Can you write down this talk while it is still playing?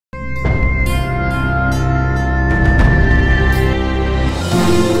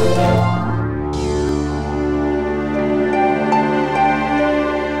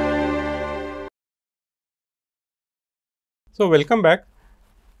So, welcome back.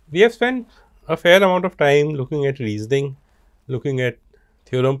 We have spent a fair amount of time looking at reasoning, looking at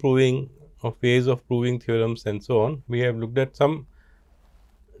theorem proving, of ways of proving theorems and so on. We have looked at some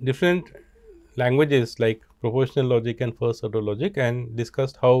different languages like propositional logic and first order logic and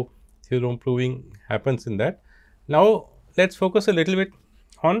discussed how theorem proving happens in that. Now, let us focus a little bit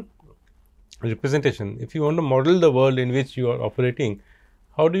on representation. If you want to model the world in which you are operating,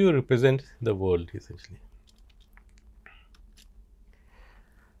 how do you represent the world essentially?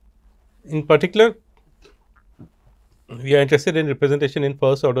 In particular, we are interested in representation in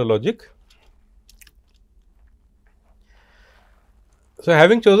first order logic. So,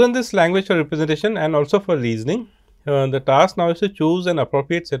 having chosen this language for representation and also for reasoning, the task now is to choose an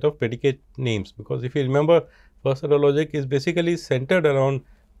appropriate set of predicate names, because if you remember, first order logic is basically centered around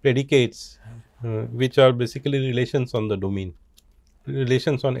predicates, which are basically relations on the domain,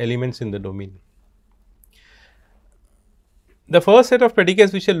 relations on elements in the domain. The first set of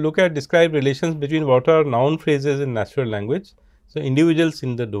predicates we shall look at describe relations between what are noun phrases in natural language. So, individuals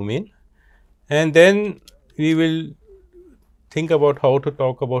in the domain, and then we will think about how to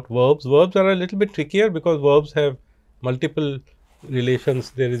talk about verbs. Verbs are a little bit trickier because verbs have multiple relations.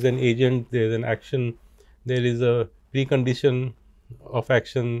 There is an agent, there is an action, there is a precondition of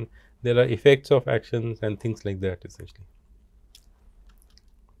action, there are effects of actions and things like that essentially.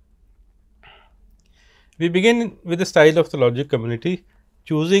 We begin with the style of the logic community,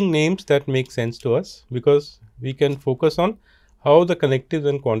 choosing names that make sense to us, because we can focus on how the connectives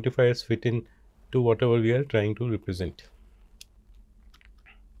and quantifiers fit in to whatever we are trying to represent.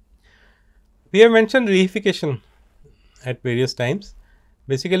 We have mentioned reification at various times.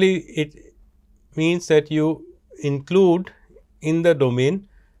 Basically, it means that you include in the domain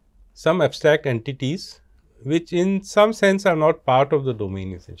some abstract entities, which in some sense are not part of the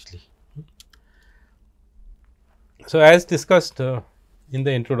domain essentially. So, as discussed in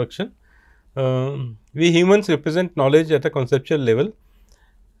the introduction, we humans represent knowledge at a conceptual level,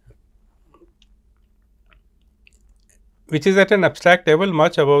 which is at an abstract level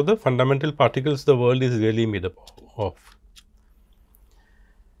much above the fundamental particles the world is really made up of.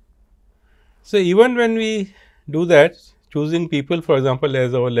 So, even when we do that, choosing people for example,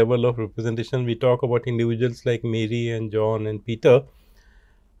 as our level of representation, we talk about individuals like Mary and John and Peter.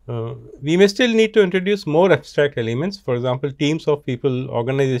 We may still need to introduce more abstract elements, for example, teams of people,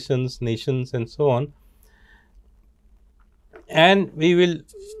 organizations, nations and so on. And we will,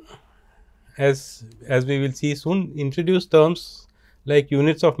 as we will see soon, introduce terms like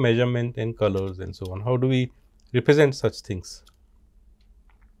units of measurement and colors and so on. How do we represent such things?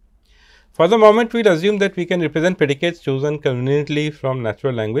 For the moment, we will assume that we can represent predicates chosen conveniently from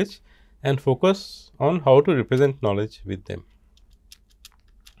natural language and focus on how to represent knowledge with them.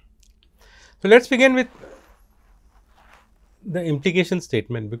 So, let us begin with the implication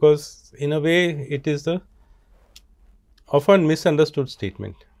statement, because in a way it is the often misunderstood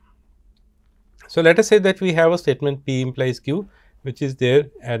statement. So, let us say that we have a statement P implies Q, which is there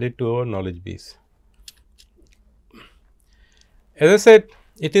added to our knowledge base. As I said,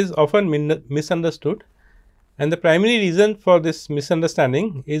 it is often misunderstood, and the primary reason for this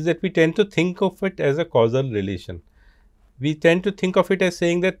misunderstanding is that we tend to think of it as a causal relation. We tend to think of it as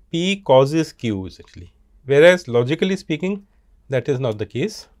saying that P causes Q essentially, whereas logically speaking that is not the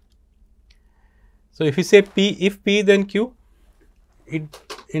case. So, if we say P, if P then Q,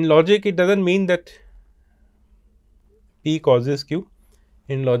 in logic it does not mean that P causes Q.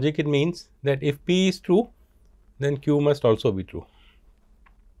 In logic it means that if P is true, then Q must also be true,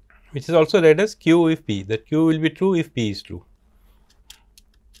 which is also read as Q if P, that Q will be true if P is true.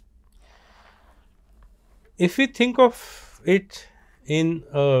 If we think of it in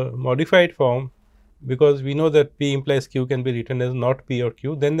a modified form, because we know that P implies Q can be written as not P or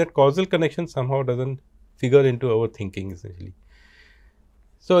Q, then that causal connection somehow does not figure into our thinking essentially.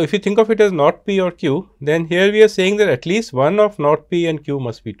 So, if you think of it as not P or Q, then here we are saying that at least one of not P and Q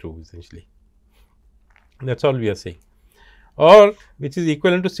must be true essentially. That is all we are saying, or which is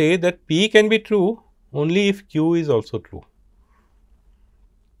equivalent to say that P can be true only if Q is also true.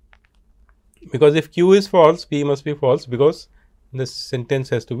 Because if Q is false, P must be false, because this sentence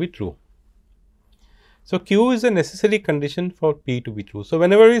has to be true. So, Q is a necessary condition for P to be true. So,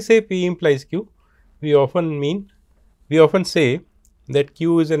 whenever we say P implies Q, we often say that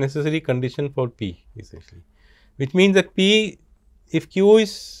Q is a necessary condition for P essentially, which means that P, if Q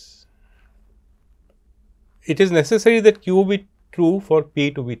is, it is necessary that Q be true for P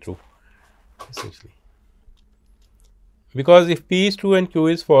to be true essentially, because if P is true and Q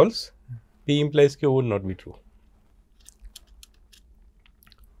is false, P implies Q would not be true.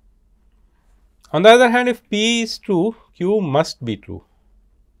 On the other hand, if P is true, Q q must be true.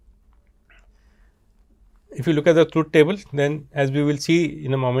 If you look at the truth table, then as we will see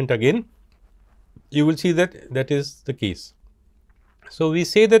in a moment again, you will see that that is the case. So, we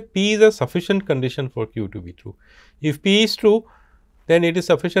say that P is a sufficient condition for q to be true. If P is true, then it is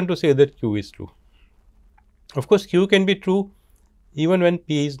sufficient to say that q is true. Of course, q can be true even when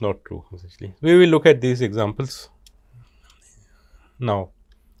P is not true, essentially. We will look at these examples now.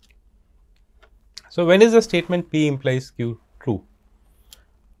 So, when is the statement P implies q true?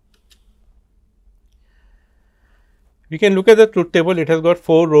 We can look at the truth table, it has got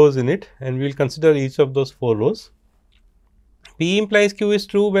 4 rows in it, and we will consider each of those 4 rows. P implies q is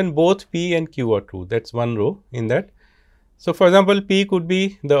true when both P and q are true, that is one row in that. So, for example, P could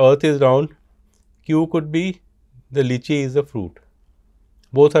be the earth is round, q could be the lychee is a fruit,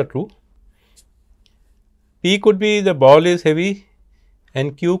 both are true. P could be the ball is heavy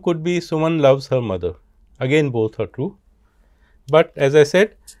and q could be Suman loves her mother, again both are true. But as I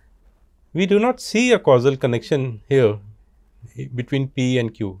said, we do not see a causal connection here between P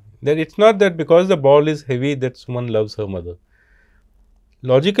and q, that it is not that because the ball is heavy that Suman loves her mother.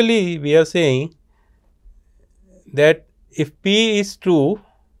 Logically, we are saying that if P is true,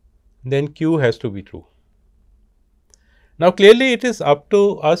 then q has to be true. Now, clearly it is up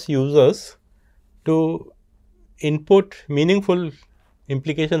to us users to input meaningful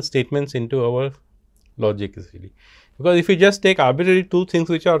implication statements into our logic, essentially. Because if you just take arbitrary 2 things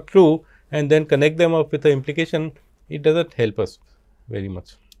which are true and then connect them up with the implication, it does not help us very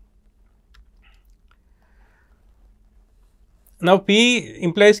much. Now, P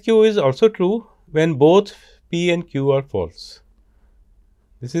implies q is also true when both P and q are false.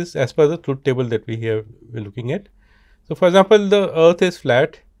 This is as per the truth table that we are looking at. So, for example, the earth is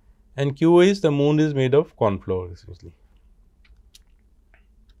flat and q is the moon is made of corn flour, essentially.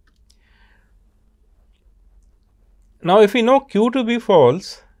 Now, if we know q to be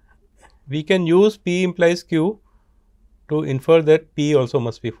false, we can use P implies q to infer that P also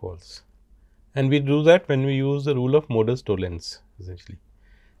must be false, and we do that when we use the rule of modus tollens, essentially,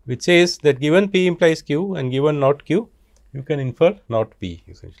 which says that given P implies q and given not q, you can infer not P,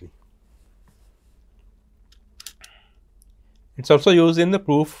 essentially. It is also used in the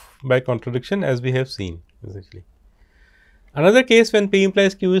proof by contradiction, as we have seen, essentially. Another case when P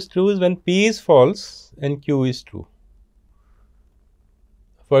implies q is true is when P is false and q is true.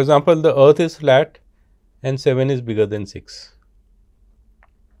 For example, the earth is flat and 7 is bigger than 6.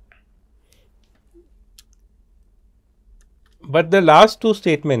 But the last 2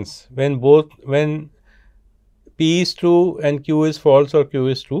 statements, when P is true and q is false or q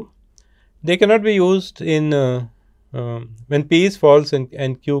is true, they cannot be used in when P is false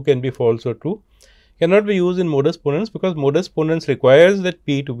and q can be false or true, cannot be used in modus ponens, because modus ponens requires that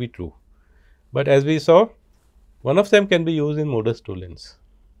P to be true. But as we saw, one of them can be used in modus tollens.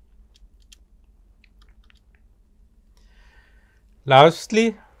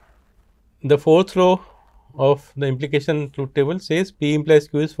 Lastly, the 4th row of the implication truth table says P implies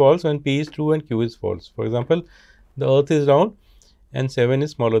q is false when P is true and q is false. For example, the earth is round and 7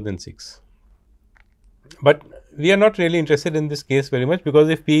 is smaller than 6. But we are not really interested in this case very much, because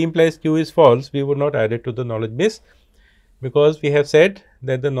if P implies q is false, we would not add it to the knowledge base, because we have said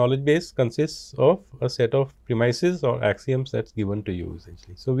that the knowledge base consists of a set of premises or axioms that is given to you,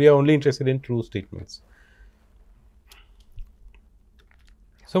 essentially. So, we are only interested in true statements.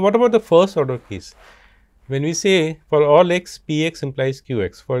 So, what about the first order case? When we say for all x, P x implies q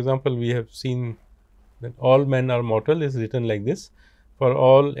x. For example, we have seen that all men are mortal is written like this. For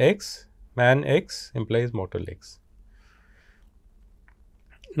all x, man x implies mortal x.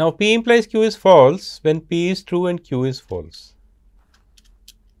 Now, P implies q is false when P is true and q is false.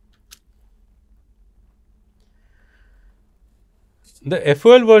 The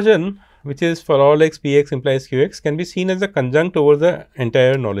FOL version, which is for all x, P x implies q x, can be seen as a conjunct over the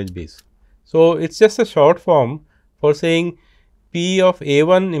entire knowledge base. So, it is just a short form for saying P of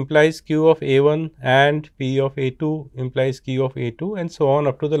A1 implies q of A1 and P of A2 implies q of A2, and so on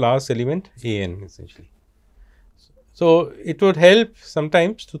up to the last element AN, essentially. So, it would help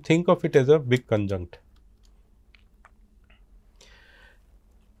sometimes to think of it as a big conjunct.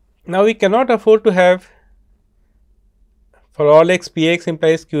 Now, we cannot afford to have for all x, P x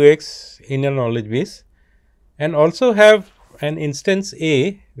implies q x in a knowledge base, and also have an instance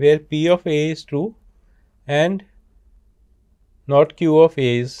A where P of A is true and not q of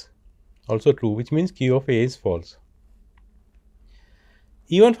A is also true, which means q of A is false.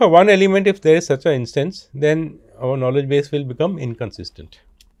 Even for one element, if there is such an instance, then our knowledge base will become inconsistent.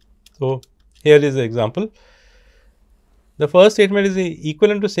 So, here is the example. The first statement is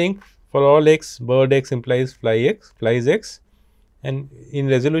equivalent to saying for all x, bird x implies flies x, and in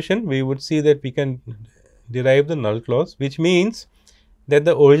resolution we would see that we can derive the null clause, which means that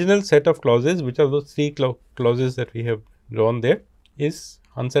the original set of clauses, which are those three clauses that we have drawn there, is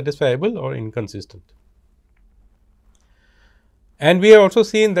unsatisfiable or inconsistent. And we have also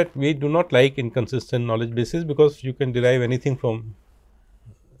seen that we do not like inconsistent knowledge bases, because you can derive anything from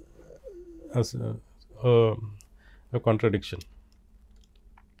as a contradiction.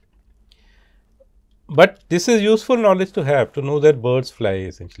 But this is useful knowledge to have, to know that birds fly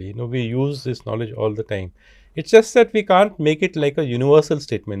essentially. We use this knowledge all the time. It is just that we can't make it like a universal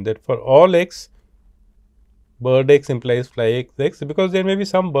statement that for all x, bird x implies fly x, because there may be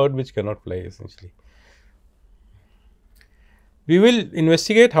some bird which cannot fly essentially. We will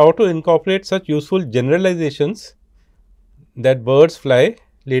investigate how to incorporate such useful generalizations that birds fly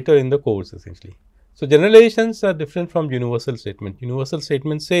later in the course essentially. So, generalizations are different from universal statement. Universal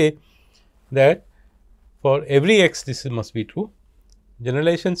statements say that for every x this must be true.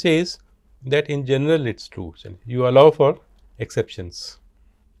 Generalization says that in general it is true. So, you allow for exceptions.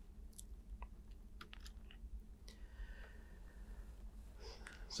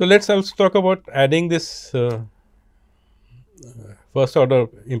 So, let us also talk about adding this first order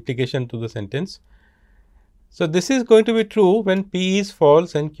implication to the sentence. So, this is going to be true when P is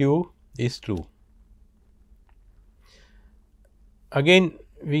false and Q is true. Again,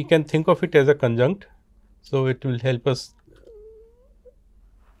 we can think of it as a conjunct. So, it will help us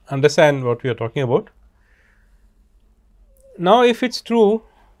understand what we are talking about. Now, if it is true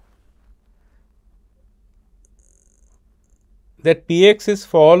that P x is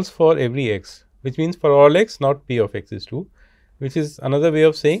false for every x, which means for all x, not P of x is true, which is another way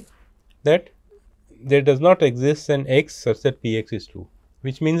of saying that there does not exist an x such that P x is true,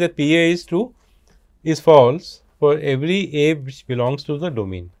 which means that P a is true is false for every a which belongs to the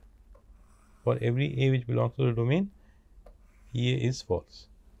domain. For every a which belongs to the domain, P a is false.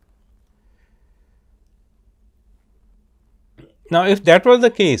 Now, if that was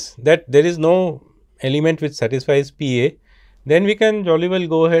the case, that there is no element which satisfies P a, then we can jolly well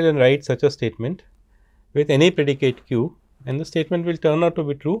go ahead and write such a statement with any predicate q, and the statement will turn out to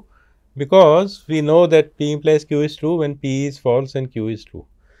be true, because we know that P implies Q is true when P is false and Q is true.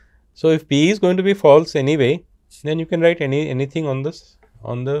 So, if P is going to be false anyway, then you can write anything on this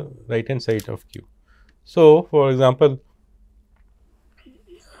on the right hand side of Q. So, for example,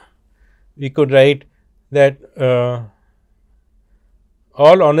 we could write that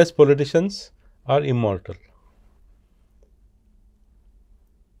all honest politicians are immortal.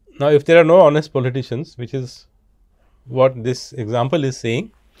 Now, if there are no honest politicians, which is what this example is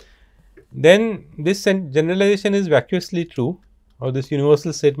saying, then this generalization is vacuously true, or this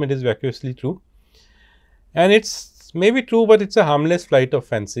universal statement is vacuously true, and it's maybe true, but it's a harmless flight of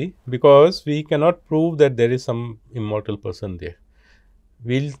fancy, because we cannot prove that there is some immortal person there.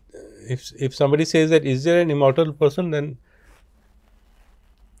 We'll if somebody says that is there an immortal person, then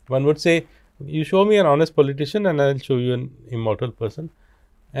one would say you show me an honest politician and I will show you an immortal person,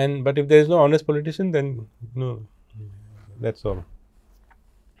 and but if there is no honest politician, then no, that's all.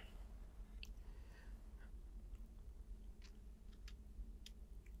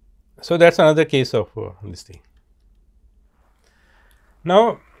 So, that is another case of this thing.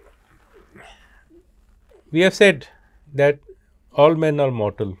 Now, we have said that all men are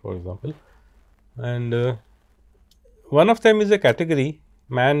mortal, for example, and one of them is a category.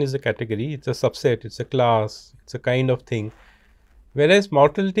 Man is a category, it is a subset, it is a class, it is a kind of thing, whereas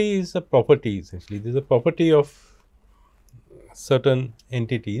mortality is a property essentially. This is a property of certain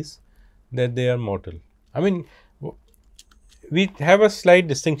entities that they are mortal. I mean, we have a slight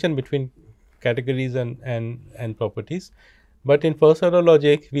distinction between categories and properties, but in first order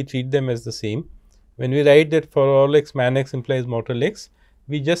logic we treat them as the same. When we write that for all x, man x implies mortal x,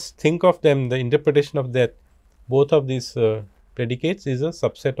 we just think of them, the interpretation of that both of these predicates is a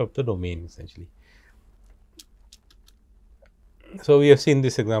subset of the domain essentially. So, we have seen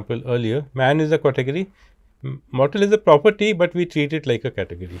this example earlier. Man is a category, mortal is a property, but we treat it like a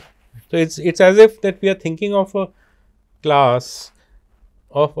category. So, it's as if that we are thinking of a class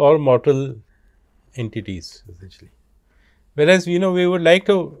of all mortal entities essentially, whereas we would like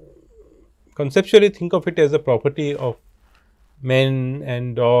to conceptually think of it as a property of men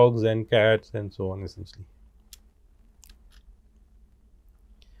and dogs and cats and so on essentially.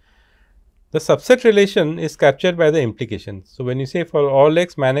 The subset relation is captured by the implication. So, when you say for all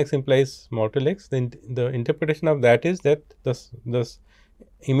x, man x implies mortal x, then the interpretation of that is that the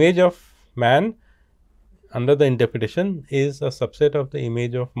image of man under the interpretation is a subset of the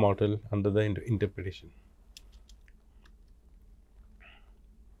image of mortal under the interpretation.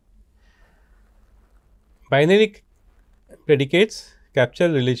 binary predicates capture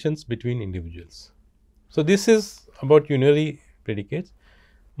relations between individuals. So, this is about unary predicates.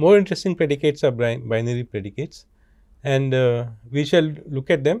 More interesting predicates are binary predicates, and we shall look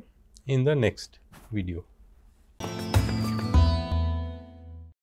at them in the next video.